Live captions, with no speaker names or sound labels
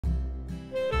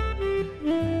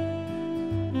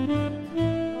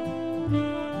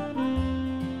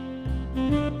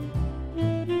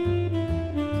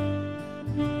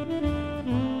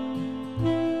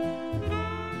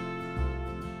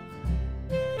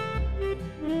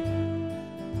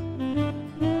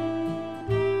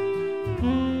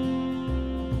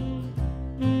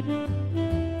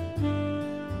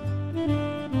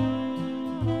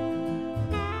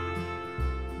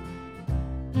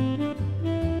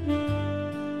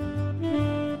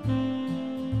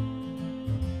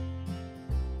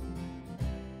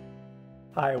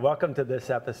Hi, welcome to this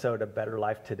episode of Better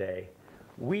Life Today.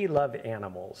 We love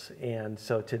animals, and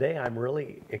so today I'm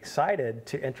really excited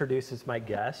to introduce as my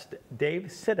guest,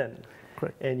 Dave Siddon.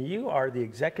 Great. And you are the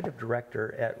Executive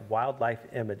Director at Wildlife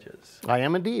Images. I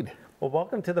am indeed. Well,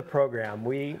 welcome to the program.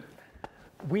 We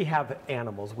have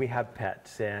animals, we have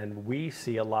pets, and we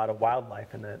see a lot of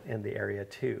wildlife in the area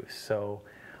too. So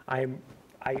I'm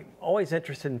always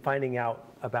interested in finding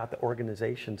out about the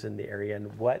organizations in the area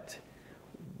and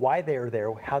why they're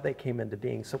there, how they came into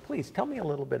being. So please tell me a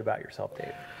little bit about yourself,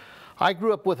 Dave. I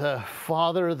grew up with a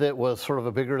father that was sort of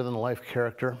a bigger than life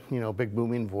character, you know, big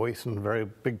booming voice and very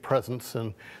big presence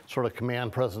and sort of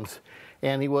command presence.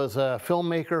 And he was a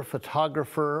filmmaker,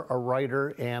 photographer, a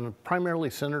writer, and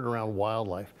primarily centered around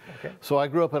wildlife. Okay. So I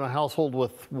grew up in a household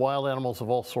with wild animals of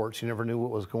all sorts. You never knew what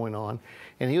was going on.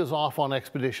 And he was off on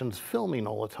expeditions filming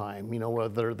all the time, you know,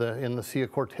 whether in the Sea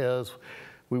of Cortez.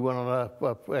 We went on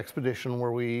an expedition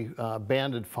where we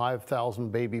banded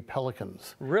 5,000 baby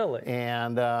pelicans. Really?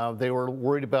 And they were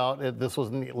worried about it. This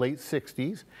was in the late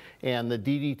 60s, and the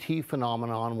DDT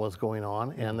phenomenon was going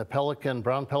on, and the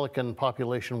brown pelican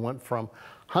population went from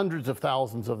hundreds of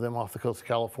thousands of them off the coast of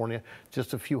California,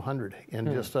 just a few hundred in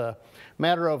just a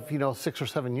matter of 6 or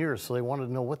 7 years. So they wanted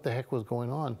to know what the heck was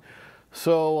going on.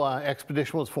 So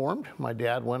expedition was formed. My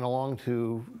dad went along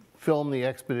to film the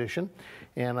expedition,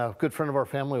 and a good friend of our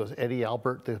family was Eddie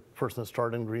Albert, the person that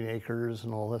starred in Green Acres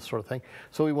and all this sort of thing.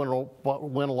 So we went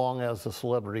along as the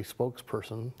celebrity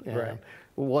spokesperson, and right.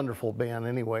 Wonderful band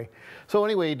anyway. So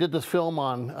anyway, he did this film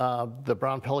on the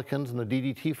brown pelicans and the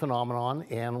DDT phenomenon,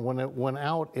 and when it went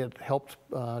out, it helped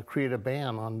create a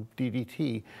ban on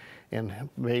DDT. And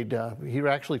he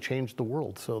actually changed the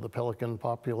world. So the pelican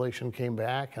population came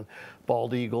back, and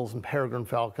bald eagles and peregrine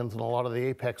falcons and a lot of the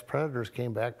apex predators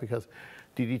came back because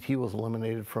DDT was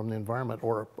eliminated from the environment,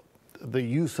 or the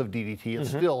use of DDT.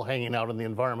 It's still hanging out in the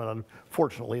environment.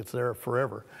 Unfortunately, it's there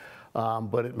forever.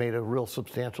 But it made a real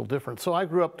substantial difference. So I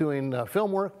grew up doing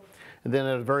film work. And then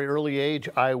at a very early age,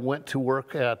 I went to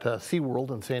work at SeaWorld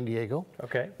in San Diego,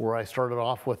 where I started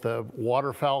off with a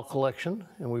waterfowl collection,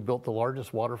 and we built the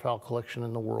largest waterfowl collection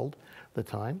in the world at the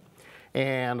time.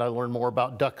 And I learned more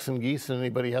about ducks and geese than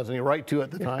anybody has any right to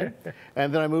at the time.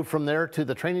 And then I moved from there to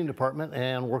the training department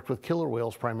and worked with killer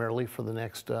whales primarily for the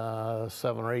next 7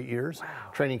 or 8 years,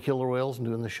 training killer whales and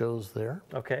doing the shows there.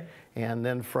 Okay. And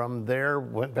then from there,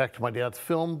 went back to my dad's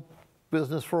film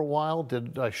business for a while.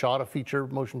 I shot a feature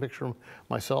motion picture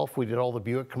myself. We did all the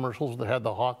Buick commercials that had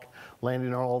the hawk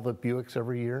landing on all the Buicks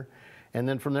every year. And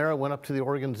then from there, I went up to the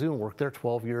Oregon Zoo and worked there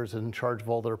 12 years in charge of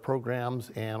all their programs,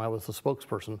 and I was the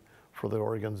spokesperson for the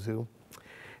Oregon Zoo.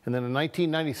 And then in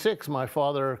 1996, my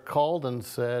father called and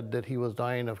said that he was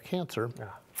dying of cancer.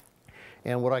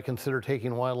 And would I consider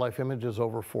taking Wildlife Images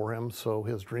over for him so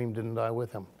his dream didn't die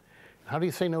with him? How do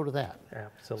you say no to that?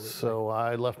 Absolutely. So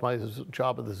I left my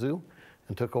job at the zoo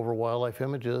and took over Wildlife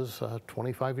Images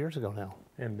 25 years ago now.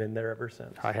 And been there ever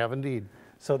since. I have indeed.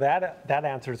 So that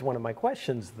answers one of my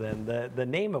questions then. The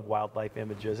name of Wildlife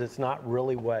Images, it's not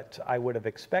really what I would have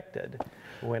expected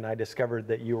when I discovered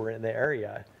that you were in the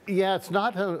area. Yeah, it's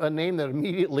not a name that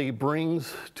immediately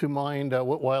brings to mind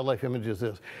what Wildlife Images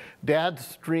is.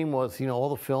 Dad's dream was, all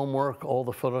the film work, all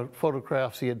the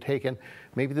photographs he had taken,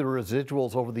 maybe the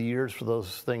residuals over the years for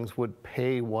those things would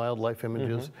pay Wildlife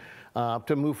Images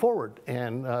to move forward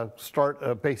and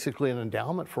start basically an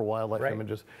endowment for Wildlife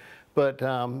Images. But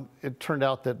it turned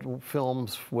out that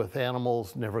films with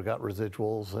animals never got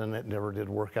residuals, and it never did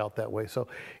work out that way. So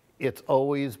it's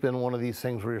always been one of these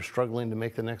things where you're struggling to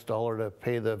make the next dollar to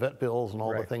pay the vet bills and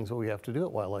all the things that we have to do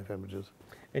at Wildlife Images.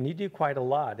 And you do quite a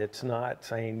lot. It's not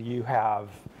saying you have,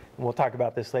 and we'll talk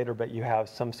about this later, but you have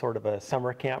some sort of a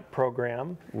summer camp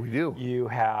program. We do. You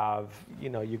have, you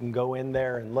can go in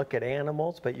there and look at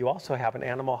animals, but you also have an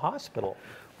animal hospital.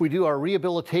 We do. Our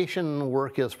rehabilitation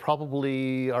work is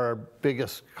probably our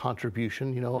biggest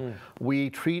contribution. We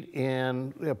treat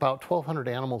in about 1,200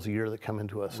 animals a year that come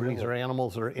into us. Really? And these are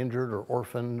animals that are injured or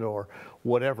orphaned or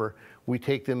whatever, we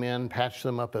take them in, patch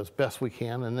them up as best we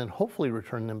can, and then hopefully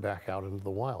return them back out into the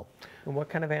wild. And what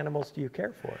kind of animals do you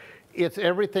care for? It's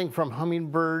everything from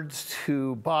hummingbirds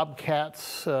to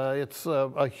bobcats. It's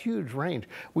a huge range.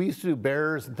 We used to do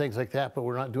bears and things like that, but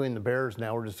we're not doing the bears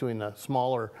now. We're just doing the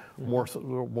smaller,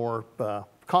 more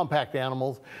compact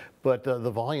animals. But the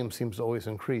volume seems to always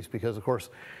increase because, of course,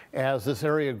 as this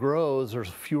area grows, there's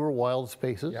fewer wild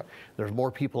spaces. Yep. There's more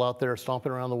people out there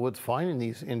stomping around the woods finding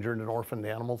these injured and orphaned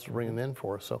animals to bring them in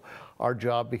for us. So our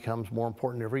job becomes more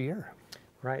important every year.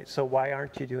 Right. So why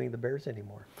aren't you doing the bears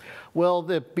anymore? Well,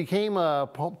 it became a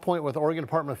point with Oregon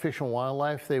Department of Fish and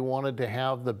Wildlife. They wanted to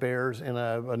have the bears in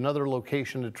another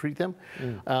location to treat them.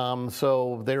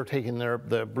 So they're taking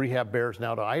the rehab bears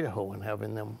now to Idaho and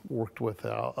having them worked with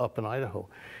up in Idaho.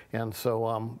 And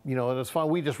so, you know, it's fine.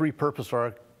 We just repurposed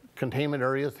our containment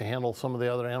areas to handle some of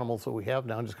the other animals that we have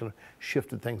now, and just kind of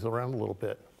shifted things around a little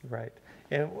bit. Right.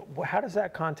 And how does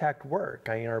that contact work?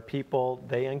 I mean, are people,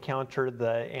 they encounter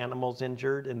the animals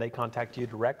injured and they contact you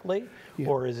directly? Yeah.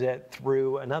 Or is it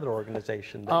through another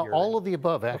organization that you're all of the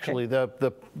above, actually. Okay.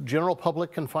 The general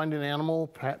public can find an animal,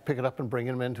 pick it up and bring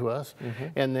them into us.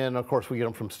 And then, of course, we get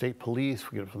them from state police,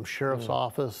 we get them from sheriff's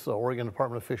office, the Oregon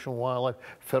Department of Fish and Wildlife,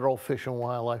 federal Fish and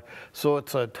Wildlife. So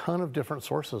it's a ton of different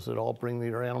sources that all bring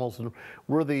their animals. And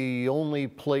we're the only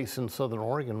place in Southern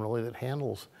Oregon, really, that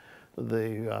handles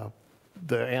the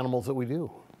animals that we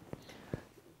do.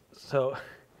 So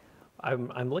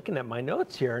I'm looking at my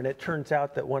notes here, and it turns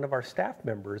out that one of our staff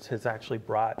members has actually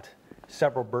brought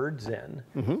several birds in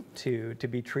to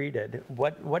be treated.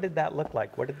 What did that look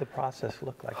like? What did the process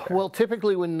look like there? Well,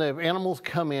 typically when the animals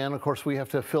come in, of course, we have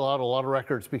to fill out a lot of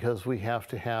records because we have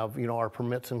to have, you know, our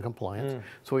permits in compliance.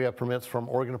 So we have permits from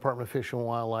Oregon Department of Fish and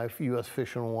Wildlife, U.S.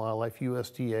 Fish and Wildlife,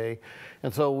 USDA.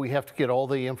 And so we have to get all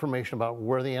the information about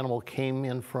where the animal came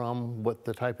in from, what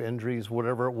the type of injuries,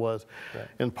 whatever it was. Right.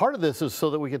 And part of this is so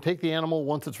that we can take the animal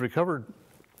once it's recovered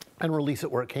and release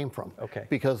it where it came from. Okay.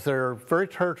 Because they're very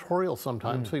territorial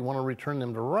sometimes, so you want to return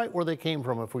them to right where they came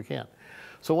from if we can.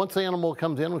 So once the animal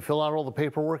comes in, we fill out all the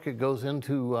paperwork, it goes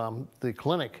into the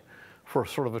clinic for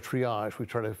sort of a triage. We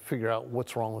try to figure out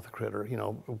what's wrong with the critter, you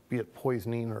know, be it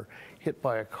poisoning or hit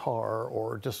by a car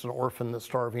or just an orphan that's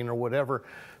starving or whatever,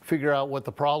 figure out what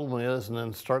the problem is and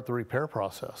then start the repair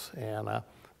process. And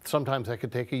sometimes that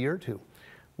could take a year or two.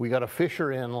 We got a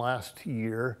fisher in last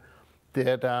year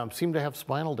that seemed to have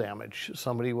spinal damage.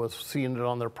 Somebody was seeing it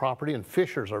on their property, and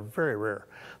fishers are very rare.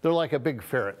 They're like a big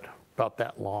ferret, about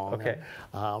that long. Okay.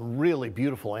 And, really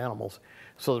beautiful animals.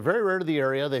 So they're very rare to the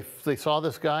area. They saw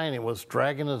this guy, and he was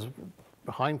dragging his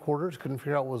hindquarters, couldn't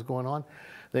figure out what was going on.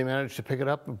 They managed to pick it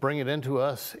up and bring it into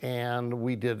us, and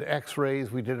we did x-rays,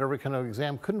 we did every kind of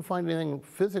exam, couldn't find anything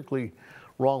physically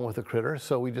wrong with the critter,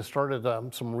 so we just started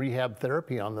some rehab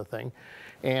therapy on the thing,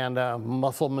 and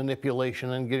muscle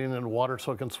manipulation and getting it in water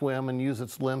so it can swim and use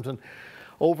its limbs. And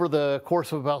over the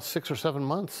course of about 6 or 7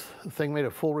 months, the thing made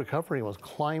a full recovery and was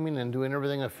climbing and doing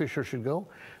everything a fisher should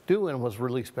do, and was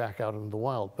released back out into the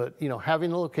wild. But you know,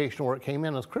 having the location where it came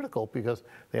in is critical because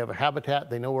they have a habitat,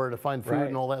 they know where to find food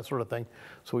and all that sort of thing.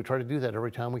 So we try to do that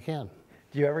every time we can.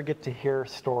 Do you ever get to hear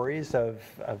stories of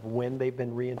when they've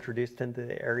been reintroduced into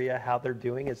the area, how they're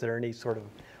doing? Is there any sort of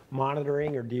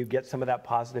monitoring, or do you get some of that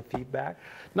positive feedback?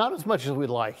 Not as much as we'd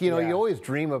like. You know, you always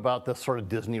dream about this sort of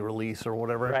Disney release or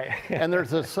whatever. Right. And there's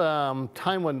this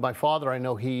time when my father, I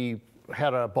know he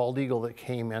had a bald eagle that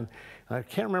came in. And I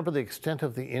can't remember the extent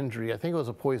of the injury. I think it was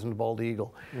a poisoned bald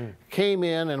eagle. Came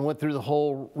in and went through the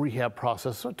whole rehab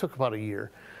process. So it took about a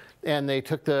year. And they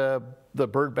took the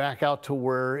bird back out to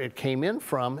where it came in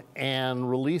from and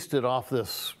released it off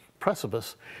this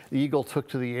precipice. The eagle took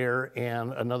to the air,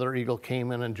 and another eagle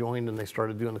came in and joined, and they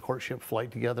started doing the courtship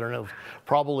flight together, and it was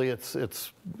probably its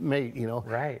mate, you know.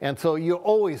 Right. And so you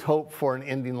always hope for an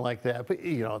ending like that, but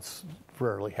you know, it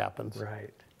rarely happens.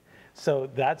 Right. So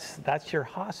that's your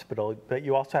hospital, but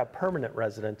you also have permanent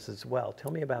residents as well. Tell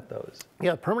me about those.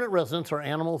 Yeah, permanent residents are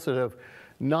animals that have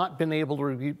not been able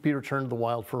to be returned to the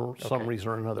wild for some reason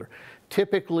or another.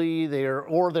 Typically,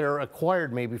 they're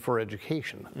acquired maybe for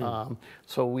education.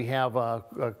 So we have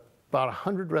about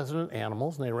 100 resident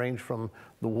animals, and they range from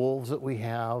the wolves that we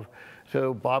have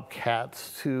to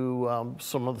bobcats to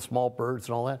some of the small birds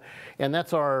and all that. And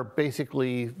that's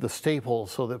basically the staple,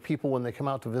 so that people, when they come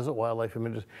out to visit wildlife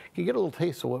images, can get a little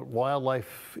taste of what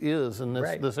wildlife is in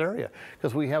this area.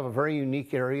 Because we have a very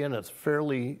unique area, and it's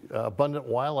fairly abundant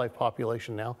wildlife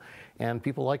population now. And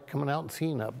people like coming out and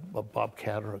seeing a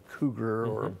bobcat or a cougar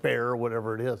or a bear or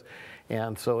whatever it is.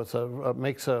 And so it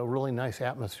makes a really nice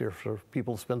atmosphere for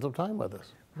people to spend some time with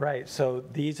us. Right. So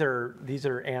these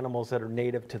are animals that are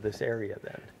native to this area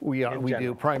then. We in do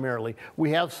general. primarily. We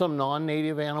have some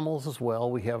non-native animals as well.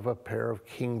 We have a pair of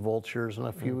king vultures and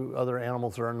a few other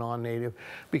animals that are non-native,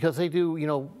 because they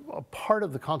do, a part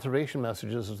of the conservation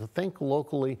messages is to think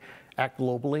locally, act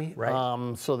globally,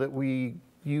 Right. so that we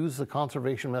use the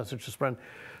conservation message to spread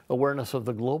awareness of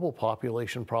the global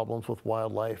population problems with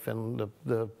wildlife and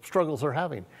the struggles they're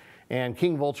having. And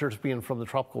king vultures being from the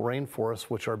tropical rainforests,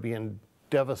 which are being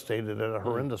devastated at a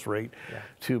horrendous rate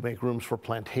to make rooms for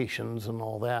plantations and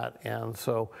all that. And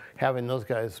so having those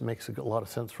guys makes a lot of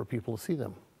sense for people to see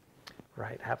them.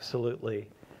 Right, absolutely.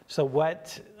 So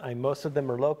most of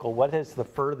them are local. What is the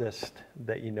furthest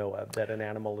that you know of that an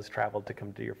animal has traveled to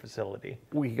come to your facility?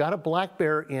 We got a black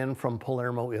bear in from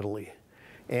Palermo, Italy.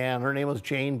 And her name was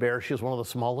Jane Bear. She was one of the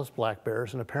smallest black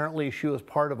bears, and apparently she was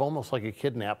part of almost like a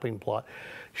kidnapping plot.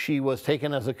 She was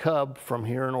taken as a cub from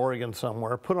here in Oregon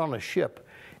somewhere, put on a ship,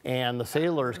 and the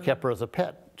sailors kept her as a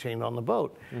pet, chained on the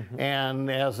boat. And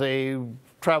as they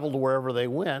traveled to wherever they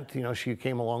went, she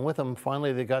came along with them.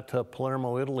 Finally, they got to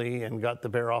Palermo, Italy, and got the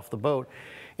bear off the boat,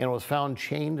 and was found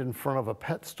chained in front of a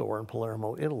pet store in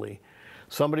Palermo, Italy.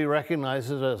 Somebody recognized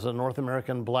it as a North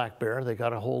American black bear. They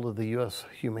got a hold of the U.S.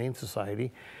 Humane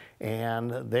Society,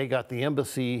 and they got the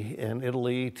embassy in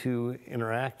Italy to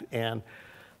interact, and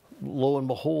lo and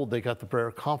behold, they got the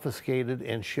bear confiscated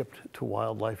and shipped to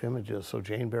Wildlife Images. So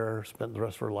Jane Bear spent the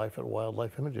rest of her life at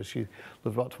Wildlife Images. She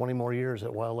lived about 20 more years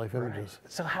at Wildlife Images.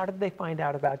 Right. So how did they find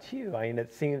out about you? I mean,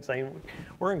 it seems like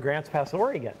we're in Grants Pass,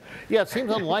 Oregon. Yeah, it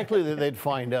seems unlikely that they'd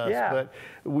find us, but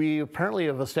we apparently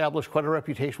have established quite a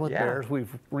reputation with bears.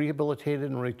 We've rehabilitated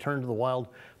and returned to the wild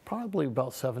probably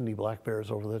about 70 black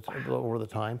bears over the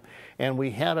time. And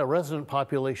we had a resident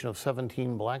population of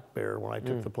 17 black bear when I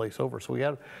took the place over. So we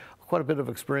had quite a bit of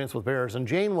experience with bears. And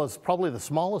Jane was probably the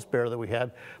smallest bear that we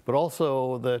had, but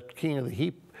also the king of the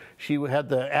heap. She had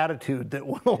the attitude that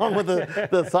went along with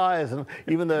the size, and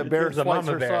even the bears twice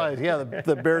her size. Yeah,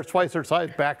 the bears twice her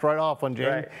size backed right off when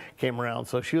Jane came around.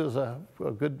 So she was a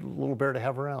good little bear to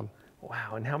have around.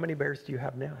 Wow, and how many bears do you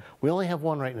have now? We only have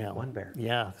one right now. One bear.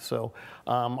 Yeah, so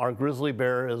our grizzly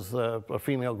bear is a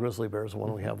female grizzly bear is the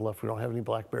one we have left. We don't have any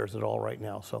black bears at all right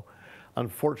now. So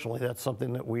unfortunately, that's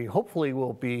something that we hopefully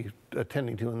will be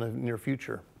attending to in the near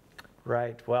future.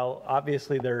 Right. Well,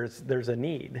 obviously there's a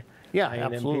need. Yeah,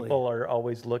 absolutely. And people are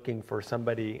always looking for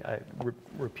somebody, a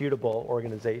reputable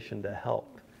organization to help.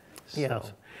 So.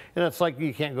 Yes. And it's like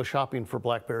you can't go shopping for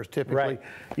black bears typically.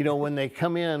 When they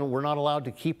come in, we're not allowed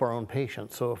to keep our own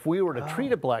patients. So if we were to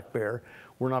treat a black bear,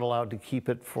 we're not allowed to keep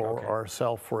it for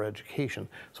ourselves for education.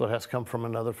 So it has to come from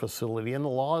another facility. And the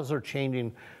laws are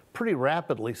changing pretty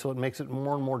rapidly, so it makes it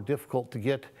more and more difficult to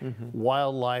get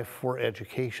wildlife for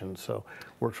education. So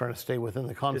we're trying to stay within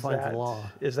the confines of the law.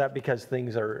 Is that because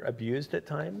things are abused at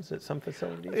times at some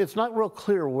facilities? It's not real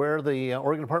clear where the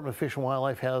Oregon Department of Fish and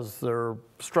Wildlife has their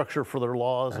structure for their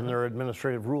laws and their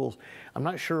administrative rules. I'm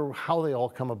not sure how they all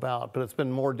come about, but it's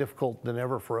been more difficult than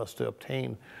ever for us to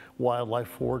obtain wildlife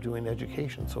for doing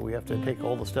education. So we have to take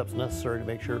all the steps necessary to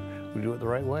make sure we do it the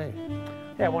right way.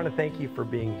 Hey, I want to thank you for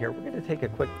being here. We're going to take a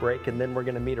quick break, and then we're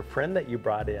going to meet a friend that you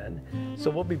brought in. So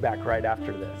we'll be back right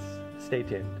after this. Stay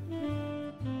tuned.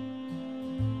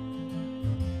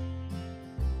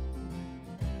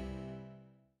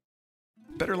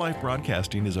 Better Life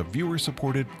Broadcasting is a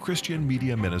viewer-supported Christian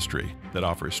media ministry that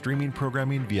offers streaming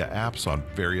programming via apps on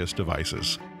various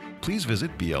devices. Please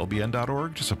visit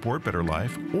blbn.org to support Better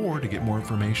Life or to get more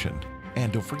information.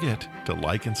 And don't forget to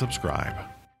like and subscribe.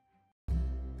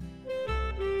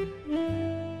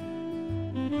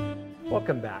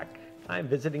 Welcome back. I'm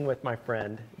visiting with my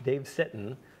friend Dave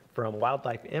Siddon from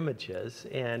Wildlife Images,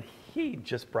 and he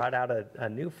just brought out a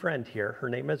new friend here. Her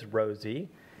name is Rosie.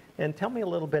 And tell me a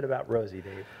little bit about Rosie,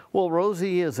 Dave. Well,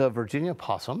 Rosie is a Virginia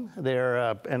possum. They're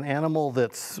an animal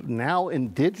that's now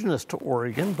indigenous to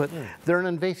Oregon, but they're an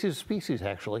invasive species,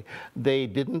 actually. They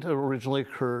didn't originally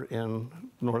occur in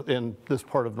this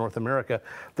part of North America.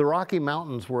 The Rocky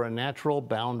Mountains were a natural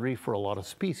boundary for a lot of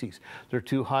species. They're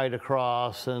too high to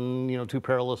cross and too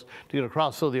perilous to get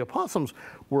across. So the opossums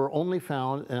were only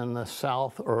found in the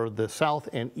south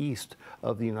and east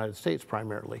of the United States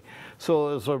primarily.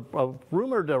 So it was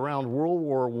rumored around World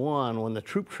War I, when the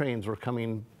troop trains were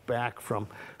coming back from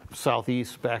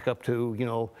southeast back up to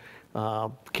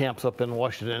camps up in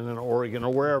Washington and Oregon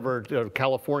or wherever,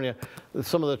 California,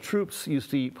 some of the troops used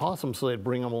to eat possums, so they'd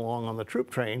bring them along on the troop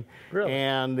train. Really?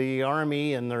 And the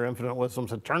Army, in their infinite wisdom,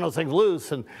 said, turn those things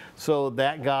loose. And so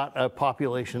that got a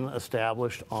population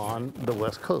established on the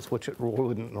West Coast, which it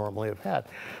wouldn't normally have had.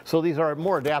 So these are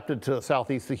more adapted to the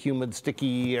southeast, the humid,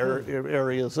 sticky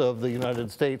areas of the United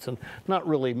States, and not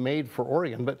really made for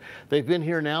Oregon. But they've been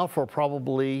here now for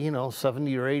probably,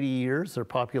 70 or 80 years. Their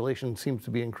population seems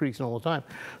to be increasing all the time.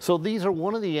 So these are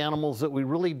one of the animals that we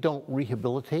really don't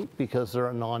rehabilitate because they're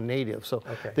a non-native. So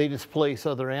they displace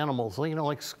other animals,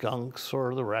 like skunks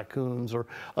or the raccoons or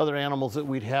other animals that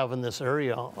we'd have in this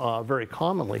area very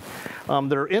commonly.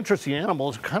 They're interesting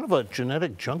animals, kind of a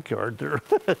genetic junkyard.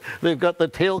 They've got the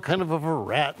tail kind of a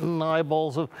rat and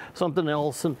eyeballs of something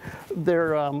else, and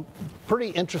they're pretty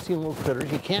interesting little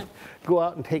critters. You can't go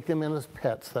out and take them in as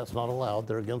pets. That's not allowed.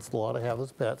 They're against the law to have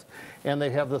as pets. And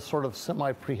they have this sort of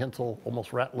semi-prehensile,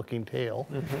 almost rat-looking tail.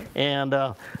 And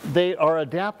they are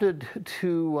adapted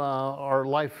to our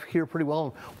life here pretty well.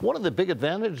 And one of the big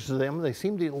advantages of them, they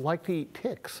seem to like to eat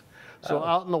ticks. So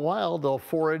out in the wild, they'll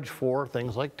forage for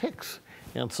things like ticks.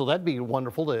 And so that'd be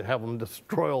wonderful to have them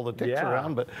destroy all the ticks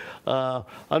around. But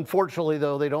unfortunately,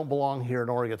 though, they don't belong here in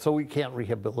Oregon, so we can't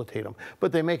rehabilitate them.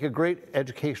 But they make a great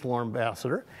educational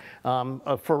ambassador.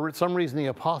 For some reason, the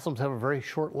opossums have a very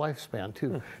short lifespan,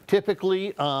 too.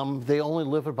 Typically, they only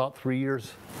live about 3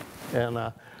 years,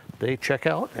 and they check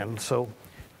out. And so,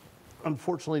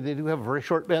 unfortunately, they do have a very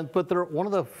short band, but they're one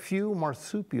of the few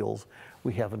marsupials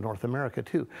we have in North America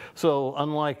too. So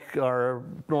unlike our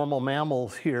normal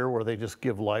mammals here where they just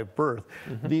give live birth,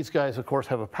 these guys of course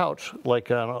have a pouch like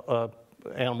an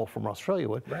animal from Australia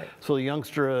would. So the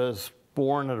youngster is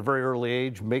born at a very early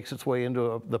age, makes its way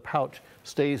into the pouch,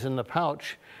 stays in the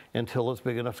pouch until it's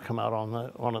big enough to come out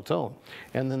on its own.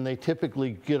 And then they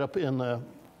typically get up in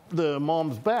the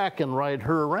mom's back and ride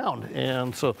her around.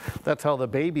 And so that's how the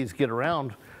babies get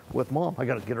around with mom. I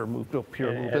got to get her moved up here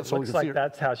a little bit so we can see her.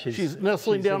 That's how she's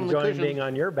nestling down in the cushion. Being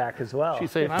on your back as well.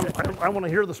 She's saying, I want to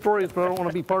hear the stories, but I don't want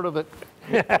to be part of it.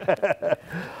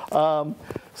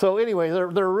 So anyway,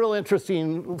 they're real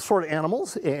interesting sort of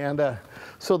animals, and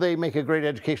so they make a great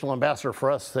educational ambassador for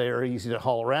us. They are easy to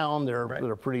haul around.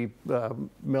 They're pretty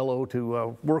mellow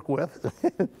to work with,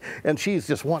 and she's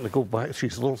just wanting to go by.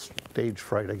 She's a little stage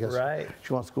fright, I guess.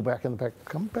 She wants to go back in the back.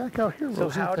 Come back out here, Rosie. So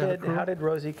how did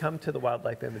Rosie come to the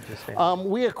Wildlife Images family?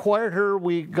 We acquired her.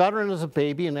 We got her in as a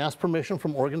baby and asked permission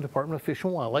from Oregon Department of Fish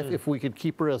and Wildlife if we could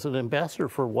keep her as an ambassador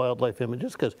for Wildlife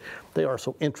Images because they are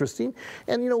so interesting.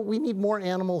 And we need more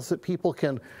animals that people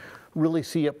can really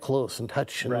see up close and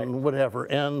touch and whatever.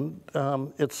 And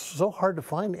it's so hard to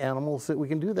find animals that we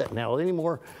can do that now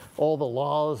anymore. All the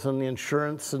laws and the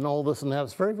insurance and all this and that,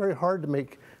 it's very, very hard to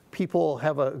make people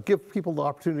give people the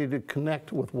opportunity to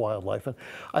connect with wildlife. And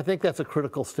I think that's a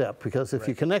critical step because if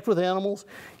you connect with animals,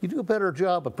 you do a better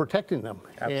job of protecting them.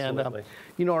 Absolutely.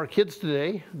 And our kids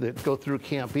today that go through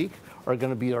Camp Eek are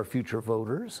going to be our future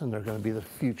voters, and they're going to be the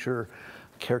future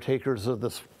caretakers of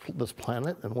this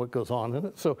planet and what goes on in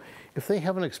it. So if they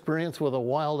have an experience with a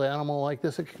wild animal like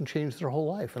this, it can change their whole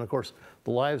life. And of course,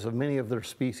 the lives of many of their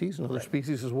species and other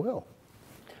species as well.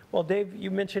 Well, Dave,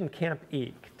 you mentioned Camp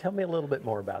Eek. Tell me a little bit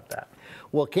more about that.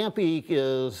 Well, Camp Eek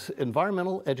is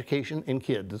Environmental Education in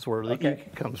Kids. That's where the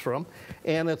Eek comes from.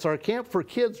 And it's our camp for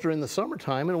kids during the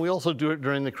summertime, and we also do it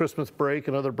during the Christmas break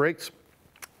and other breaks.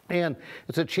 And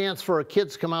it's a chance for our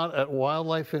kids to come out at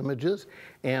Wildlife Images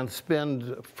and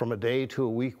spend from a day to a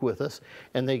week with us.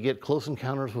 And they get close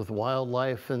encounters with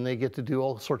wildlife, and they get to do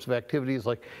all sorts of activities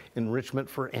like enrichment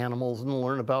for animals and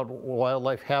learn about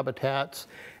wildlife habitats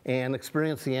and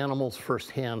experience the animals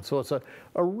firsthand. So it's a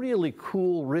really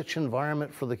cool, rich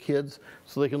environment for the kids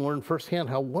so they can learn firsthand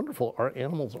how wonderful our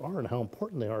animals are and how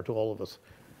important they are to all of us.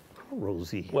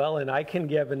 Rosie. Well, and I can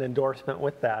give an endorsement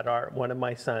with that. One of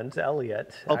my sons,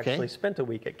 Elliot, actually spent a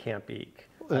week at Camp Eek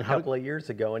a couple of years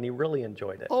ago, and he really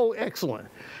enjoyed it. Oh, excellent.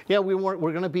 Yeah, we're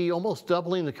going to be almost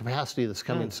doubling the capacity this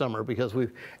coming summer because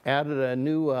we've added a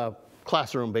new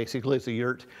classroom, basically. It's a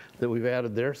yurt that we've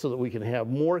added there so that we can have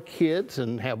more kids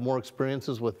and have more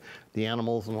experiences with the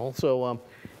animals and all. So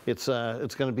it's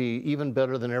going to be even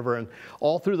better than ever. And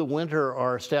all through the winter,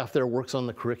 our staff there works on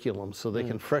the curriculum so they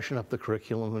can freshen up the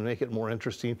curriculum and make it more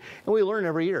interesting. And we learn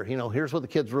every year, here's what the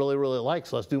kids really, really like.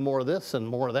 So let's do more of this and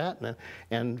more of that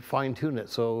and fine tune it.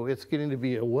 So it's getting to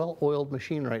be a well-oiled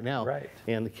machine right now.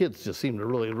 And the kids just seem to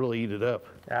really, really eat it up.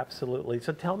 Absolutely.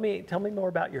 So tell me more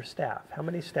about your staff. How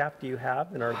many staff do you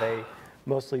have, and are they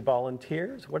Mostly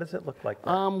volunteers? What does it look like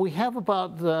there? We have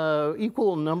about the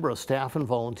equal number of staff and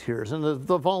volunteers, and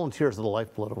the volunteers are the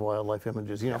lifeblood of Wildlife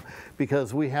Images, you know,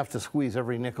 because we have to squeeze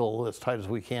every nickel as tight as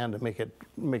we can to make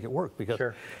it work, because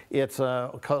Sure. it's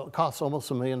costs almost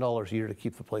 $1 million a year to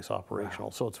keep the place operational,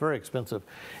 so it's very expensive.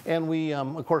 And we,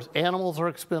 of course, animals are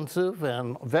expensive,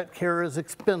 and vet care is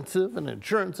expensive, and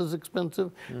insurance is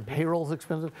expensive, payroll is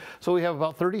expensive. So we have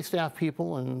about 30 staff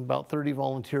people and about 30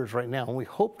 volunteers right now, and we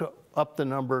hope to up the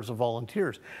numbers of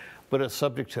volunteers, but it's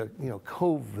subject to, you know,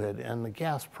 COVID and the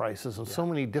gas prices and so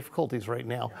many difficulties right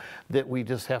now that we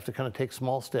just have to kind of take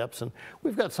small steps. And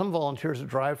we've got some volunteers that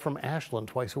drive from Ashland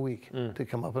twice a week to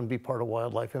come up and be part of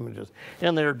Wildlife Images.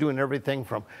 And they're doing everything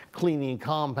from cleaning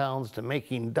compounds to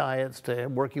making diets to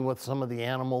working with some of the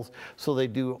animals. So they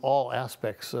do all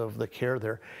aspects of the care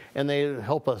there. And they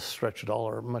help us stretch a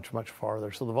dollar much, much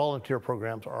farther. So the volunteer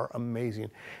programs are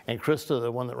amazing. And Krista,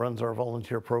 the one that runs our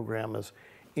volunteer program, is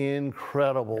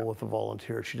incredible with the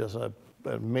volunteers. She does an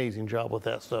amazing job with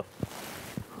that stuff.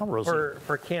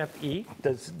 For Camp E,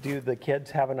 do the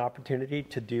kids have an opportunity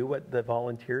to do what the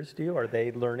volunteers do? Are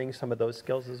they learning some of those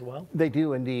skills as well? They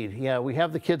do indeed. Yeah, we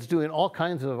have the kids doing all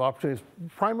kinds of opportunities,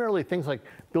 primarily things like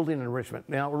building enrichment.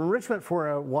 Now, enrichment for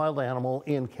a wild animal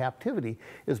in captivity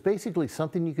is basically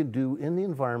something you can do in the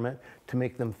environment to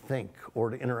make them think or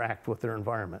to interact with their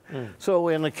environment. So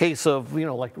in the case of, you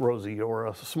know, like Rosie or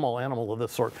a small animal of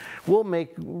this sort, we'll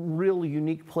make really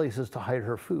unique places to hide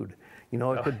her food. You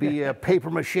know, it could be a paper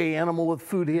mache animal with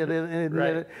food in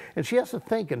it, and she has to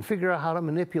think and figure out how to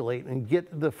manipulate and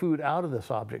get the food out of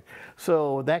this object.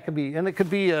 So that could be, and it could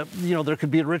be, you know, there could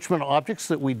be enrichment objects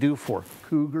that we do for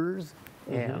cougars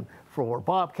and for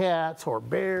bobcats or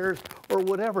bears or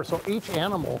whatever. So each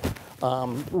animal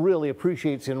really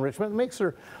appreciates the enrichment. It makes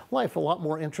their life a lot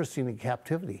more interesting in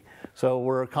captivity. So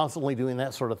we're constantly doing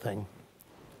that sort of thing.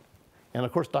 And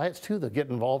of course, diets too. They get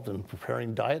involved in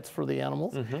preparing diets for the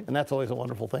animals, and that's always a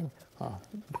wonderful thing.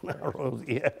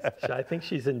 Yeah. I think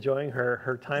she's enjoying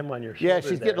her time on your shoulder. Yeah,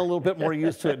 she's getting a little bit more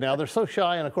used to it now. They're so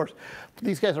shy, and of course,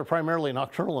 these guys are primarily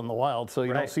nocturnal in the wild, so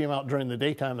you don't see them out during the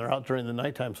daytime. They're out during the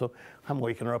nighttime, so I'm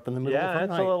waking her up in the middle of the night.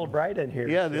 Yeah, it's a little bright in here.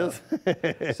 Yeah,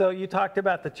 it is. So you talked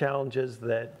about the challenges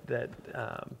that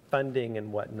funding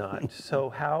and whatnot.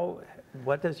 So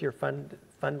what does your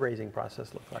fundraising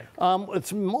process look like?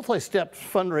 It's multi-step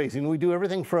fundraising. We do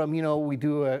everything from, you know, we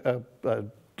do a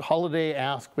holiday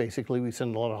ask, basically. We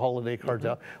send a lot of holiday cards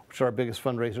out, which is our biggest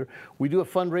fundraiser. We do a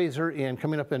fundraiser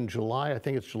coming up in July, I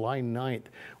think it's July 9th.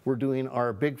 We're doing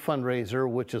our big fundraiser,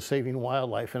 which is Saving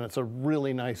Wildlife, and it's a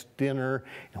really nice dinner,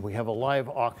 and we have a live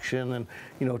auction and,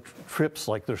 you know, trips,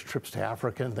 like there's trips to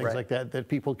Africa and things like that, that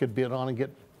people could bid on and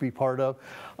be part of.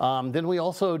 Then we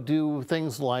also do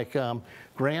things like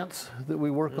grants that we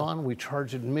work on. We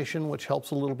charge admission, which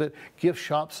helps a little bit. Gift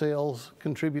shop sales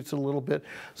contributes a little bit.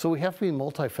 So we have to be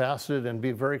multifaceted and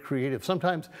be very creative.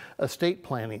 Sometimes estate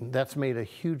planning, that's made a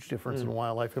huge difference in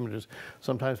Wildlife Images.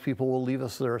 Sometimes people will leave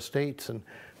us their estates, and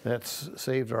that's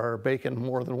saved our bacon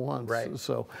more than once. Right.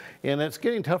 So, and it's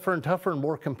getting tougher and tougher and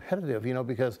more competitive, you know,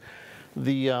 because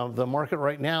the market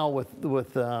right now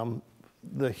with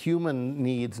the human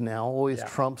needs now always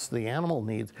trumps the animal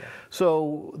needs.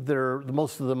 So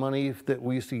most of the money that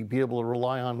we used to be able to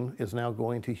rely on is now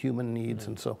going to human needs,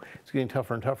 and so it's getting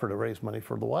tougher and tougher to raise money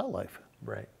for the wildlife.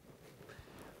 Right.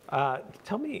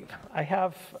 Tell me,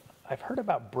 I've heard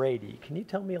about Brady. Can you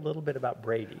tell me a little bit about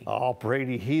Brady? Oh,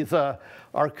 Brady, he's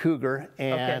our cougar,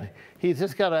 and he's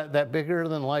just got that bigger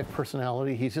than life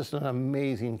personality. He's just an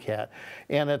amazing cat.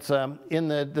 And it's in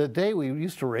the day we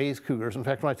used to raise cougars. In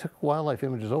fact, when I took Wildlife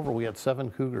Images over, we had 7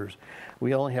 cougars.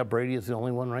 We only have Brady as the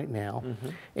only one right now.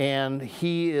 And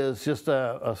he is just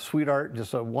a sweetheart,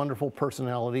 just a wonderful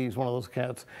personality. He's one of those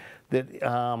cats that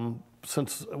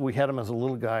since we had him as a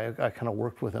little guy, I kind of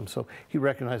worked with him, so he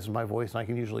recognizes my voice, and I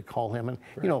can usually call him. And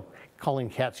you know, calling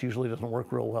cats usually doesn't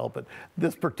work real well, but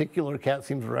this particular cat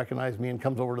seems to recognize me and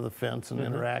comes over to the fence and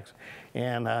interacts.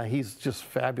 And he's just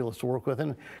fabulous to work with.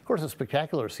 And of course, it's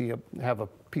spectacular to have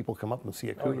people come up and see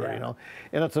a cougar, you know.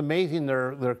 And it's amazing.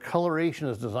 Their coloration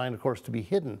is designed, of course, to be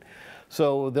hidden.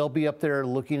 So they'll be up there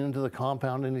looking into the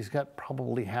compound, and he's got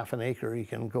probably half an acre he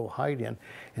can go hide in.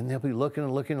 And they'll be looking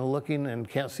and looking and looking and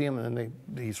can't see him, and then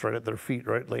he's right at their feet,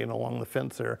 right laying along the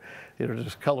fence there. It'll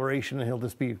just coloration, and he'll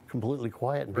just be completely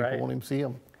quiet, and people won't even see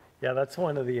him. Yeah, that's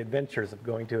one of the adventures of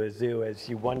going to a zoo, is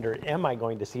you wonder, am I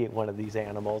going to see one of these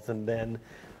animals? And then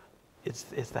is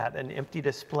that an empty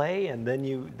display? And then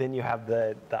you have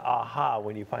the aha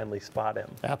when you finally spot him.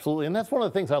 Absolutely, and that's one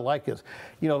of the things I like is,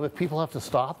 you know, if people have to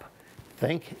stop,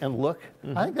 think and look,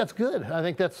 I think that's good. I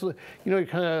think that's, you know, you're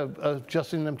kind of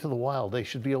adjusting them to the wild. They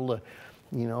should be able to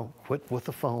you know, quit with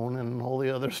the phone and all the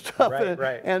other stuff,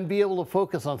 Right. and be able to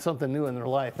focus on something new in their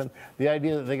life. And the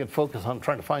idea that they could focus on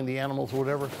trying to find the animals or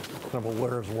whatever, kind of a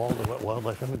Where's Waldo at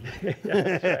Wildlife Images.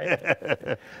 Yeah, that's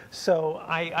right. So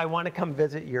I want to come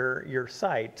visit your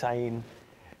site. I mean,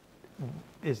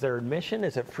 is there admission?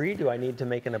 Is it free? Do I need to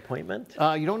make an appointment?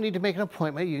 You don't need to make an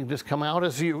appointment. You can just come out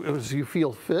as you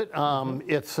feel fit.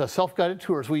 It's self-guided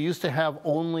tours. We used to have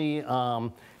only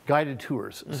guided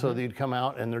tours, so that you'd come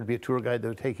out and there'd be a tour guide that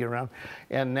would take you around.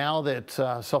 And now that's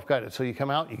self-guided, so you come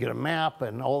out, you get a map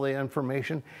and all the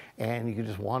information, and you can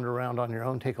just wander around on your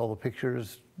own, take all the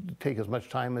pictures, take as much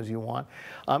time as you want.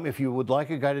 If you would like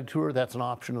a guided tour, that's an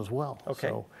option as well. Okay.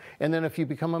 So, and then if you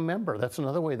become a member, that's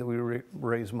another way that we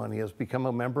raise money, is become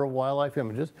a member of Wildlife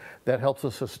Images. That helps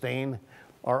us sustain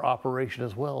our operation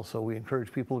as well. So we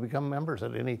encourage people to become members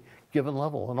at any given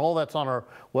level. And all that's on our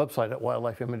website at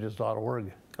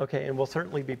wildlifeimages.org. Okay, and we'll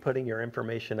certainly be putting your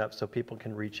information up so people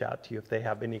can reach out to you if they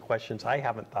have any questions I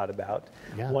haven't thought about.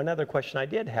 Yeah. One other question I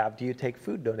did have, do you take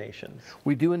food donations?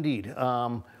 We do indeed.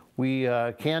 We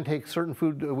can take certain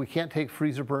food, we can't take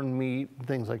freezer burned meat,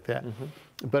 things like that.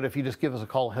 But if you just give us a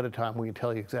call ahead of time, we can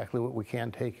tell you exactly what we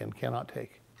can take and cannot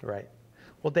take. Right.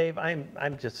 Well, Dave,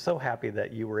 I'm just so happy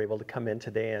that you were able to come in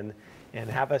today and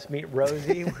have us meet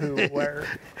Rosie, who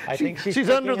I think she's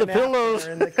under the taking a nap pillows.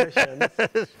 there in the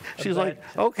cushions. She's like,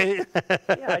 okay.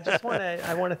 Yeah,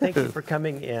 I want to thank you for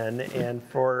coming in and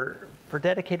for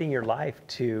dedicating your life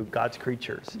to God's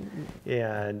creatures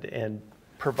and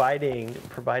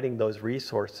providing those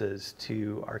resources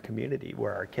to our community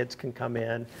where our kids can come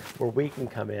in, where we can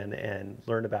come in and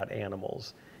learn about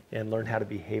animals and learn how to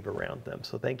behave around them.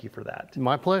 So thank you for that.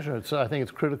 My pleasure. I think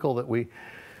it's critical that we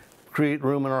create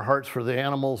room in our hearts for the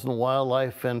animals and the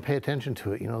wildlife and pay attention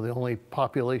to it. You know, the only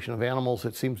population of animals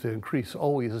that seems to increase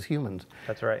always is humans.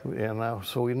 That's right. And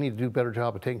so we need to do a better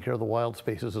job of taking care of the wild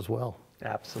spaces as well.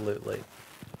 Absolutely.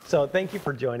 So thank you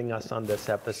for joining us on this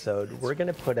episode. We're going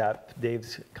to put up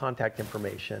Dave's contact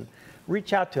information.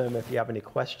 Reach out to him if you have any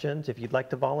questions, if you'd like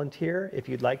to volunteer, if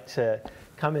you'd like to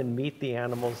come and meet the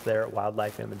animals there at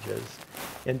Wildlife Images.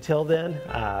 Until then,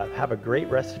 have a great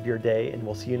rest of your day, and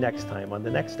we'll see you next time on the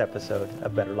next episode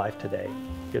of Better Life Today.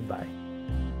 Goodbye.